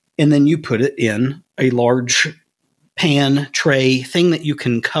 and then you put it in a large pan, tray, thing that you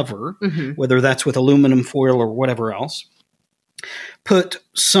can cover, whether that's with aluminum foil or whatever else. Put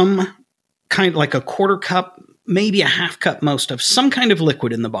some kind of like a quarter cup, maybe a half cup most of some kind of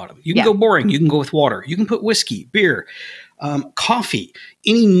liquid in the bottom. You can go boring. You can go with water. You can put whiskey, beer, coffee,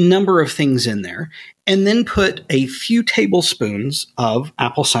 any number of things in there. And then put a few tablespoons of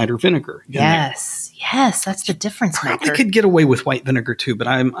apple cider vinegar in there. Yes, that's the difference Probably maker. could get away with white vinegar too, but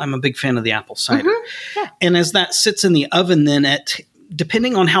I'm a big fan of the apple cider. And as that sits in the oven, then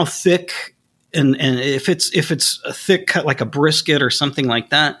depending on how thick and if it's a thick cut like a brisket or something like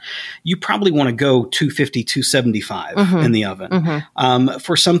that, you probably want to go 250, 275 in the oven.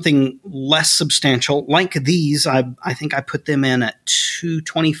 For something less substantial like these, I think I put them in at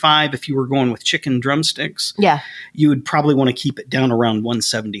 225. If you were going with chicken drumsticks, you would probably want to keep it down around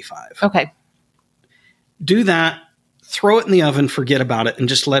 175. Okay. Do that, throw it in the oven, forget about it, and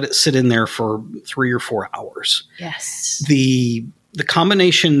just let it sit in there for 3 or 4 hours. Yes. The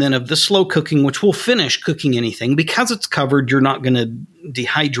combination then of the slow cooking, which will finish cooking anything, because it's covered, you're not going to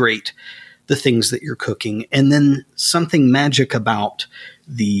dehydrate the things that you're cooking. And then something magic about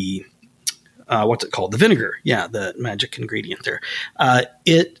the, what's it called? The vinegar. Yeah, the magic ingredient there.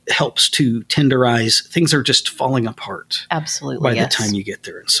 It helps to tenderize. Things are just falling apart. Absolutely. By the time you get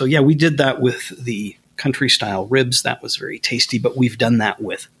there. And so, we did that with the country style ribs. That was very tasty, but we've done that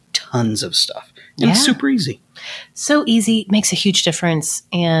with tons of stuff. And it's super easy. So easy, makes a huge difference.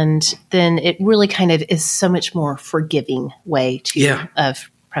 And then it really kind of is so much more forgiving way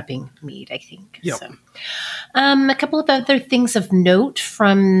of prepping meat, I think. So, a couple of other things of note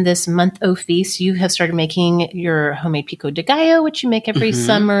from this month O feast. You have started making your homemade pico de gallo, which you make every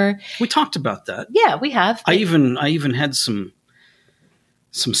summer. We talked about that. Yeah, we have. I even had some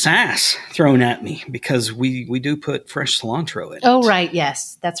sass thrown at me because we do put fresh cilantro in it. Oh, right.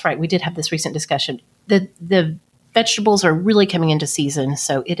 Yes, that's right. We did have this recent discussion. The vegetables are really coming into season,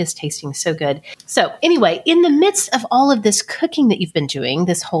 so it is tasting so good. So anyway, in the midst of all of this cooking that you've been doing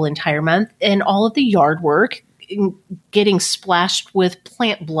this whole entire month and all of the yard work, getting splashed with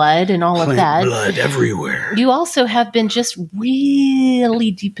plant blood and all of that. Blood everywhere. You also have been just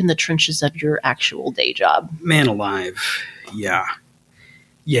really deep in the trenches of your actual day job. Man alive. Yeah.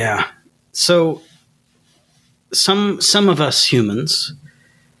 Yeah. So some of us humans,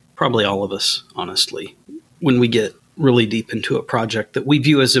 probably all of us, honestly, when we get really deep into a project that we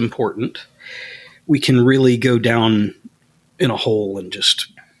view as important, we can really go down in a hole and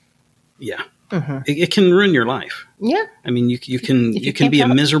just, it can ruin your life. Yeah. I mean, you can be a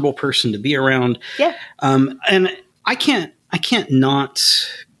miserable person to be around. Yeah. And I can't not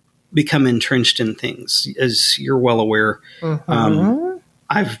become entrenched in things, as you're well aware.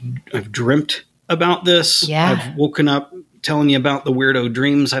 I've dreamt about this. Yeah. I've woken up telling you about the weirdo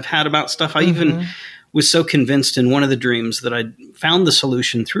dreams I've had about stuff. I even was so convinced in one of the dreams that I found the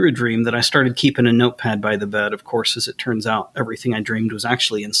solution through a dream that I started keeping a notepad by the bed. Of course, as it turns out, everything I dreamed was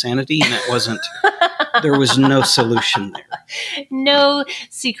actually insanity, and it wasn't. There was no solution there. No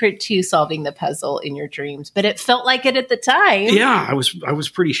secret to solving the puzzle in your dreams, but it felt like it at the time. Yeah, I was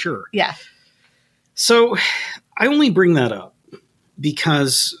pretty sure. Yeah. So I only bring that up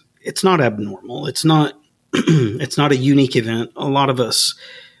because it's not abnormal. It's not it's not a unique event. A lot of us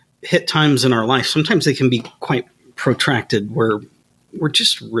hit times in our life. Sometimes they can be quite protracted where we're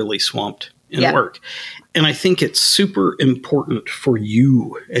just really swamped in work. And I think it's super important for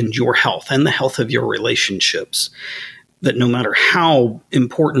you and your health and the health of your relationships that no matter how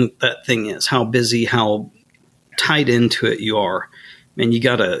important that thing is, how busy, how tied into it you are, man, you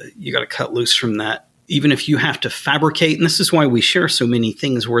gotta cut loose from that even if you have to fabricate, and this is why we share so many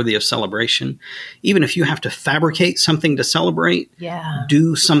things worthy of celebration, even if you have to fabricate something to celebrate,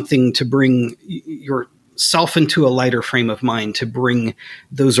 do something to bring yourself into a lighter frame of mind, to bring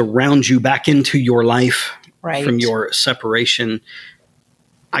those around you back into your life from your separation.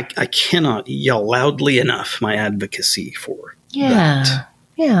 I cannot yell loudly enough my advocacy for that.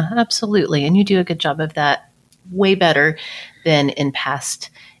 Yeah, absolutely. And you do a good job of that. Way better than in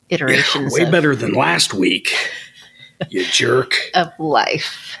past iterations. Way better than last week, you jerk. Of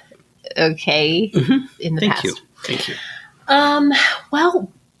life. Okay. In the past. Thank you.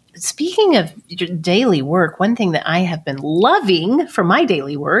 Well, speaking of your daily work, one thing that I have been loving for my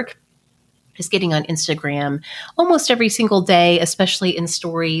daily work is getting on Instagram almost every single day, especially in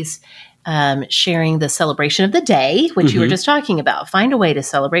stories, sharing the celebration of the day, which you were just talking about. Find a way to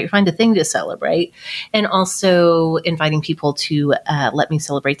celebrate, find a thing to celebrate, and also inviting people to let me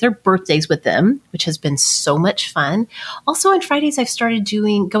celebrate their birthdays with them, which has been so much fun. Also on Fridays, I've started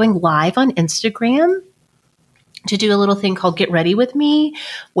going live on Instagram to do a little thing called Get Ready With Me,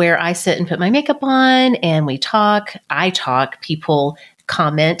 where I sit and put my makeup on and we talk. I talk, people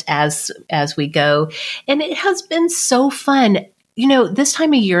comment as we go. And it has been so fun. You know, this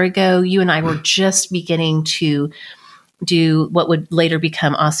time a year ago, you and I were just beginning to do what would later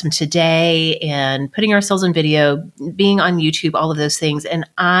become Awesome Today and putting ourselves on video, being on YouTube, all of those things. And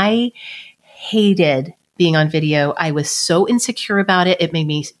I hated being on video. I was so insecure about it. It made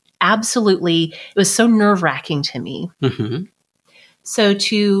me it was so nerve-wracking to me. So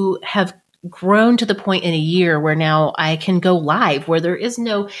to have grown to the point in a year where now I can go live, where there is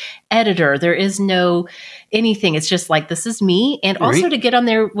no editor, there is no anything. It's just like, this is me. And also to get on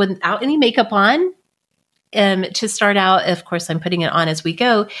there without any makeup on, to start out, of course, I'm putting it on as we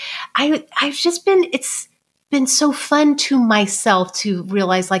go. It's been so fun to myself to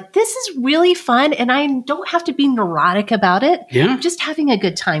realize, like, this is really fun and I don't have to be neurotic about it. Yeah. Just having a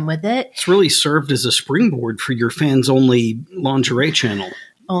good time with it. It's really served as a springboard for your fans-only lingerie channel.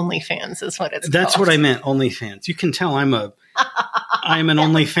 OnlyFans is what it's That's called. what I meant, OnlyFans. You can tell I'm an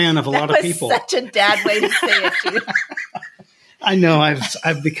only fan of a lot of people. Such a dad way to say it, too. I know.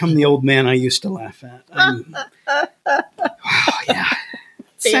 I've become the old man I used to laugh at.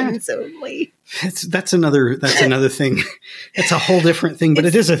 Fans only. That's another thing. It's a whole different thing, but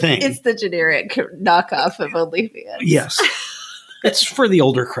it is a thing. It's the generic knockoff of OnlyFans. Yes. It's for the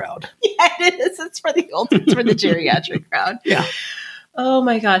older crowd. Yeah, it is. It's for the geriatric crowd. Yeah. Oh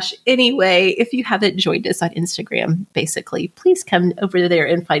my gosh. Anyway, if you haven't joined us on Instagram, basically, please come over there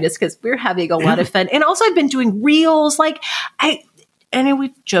and find us because we're having a lot of fun. And also I've been doing reels. I know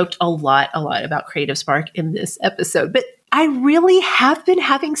we've joked a lot about Creative Spark in this episode, but I really have been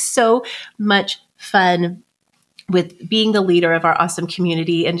having so much fun with being the leader of our awesome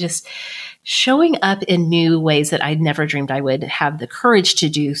community and just showing up in new ways that I never dreamed I would have the courage to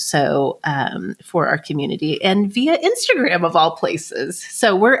do so for our community and via Instagram of all places.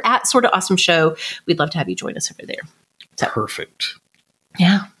 So we're at Sorta Awesome Show. We'd love to have you join us over there. So, perfect.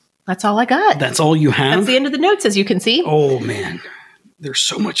 Yeah, that's all I got. That's all you have? That's the end of the notes, as you can see. Oh, man. There's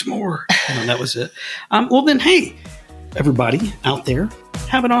so much more. No, that was it. Well, then, hey, everybody out there,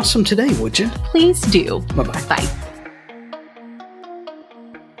 have an awesome today, would you? Please do. Bye-bye. Bye.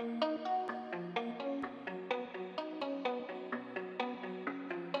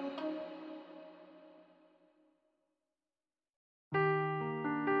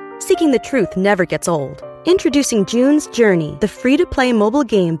 Seeking the truth never gets old. Introducing June's Journey, the free-to-play mobile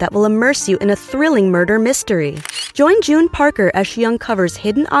game that will immerse you in a thrilling murder mystery. Join June Parker as she uncovers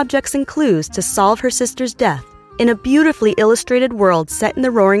hidden objects and clues to solve her sister's death in a beautifully illustrated world set in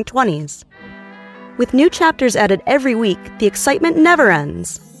the Roaring '20s. With new chapters added every week, the excitement never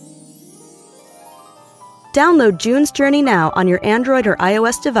ends. Download June's Journey now on your Android or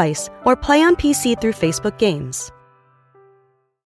iOS device or play on PC through Facebook Games.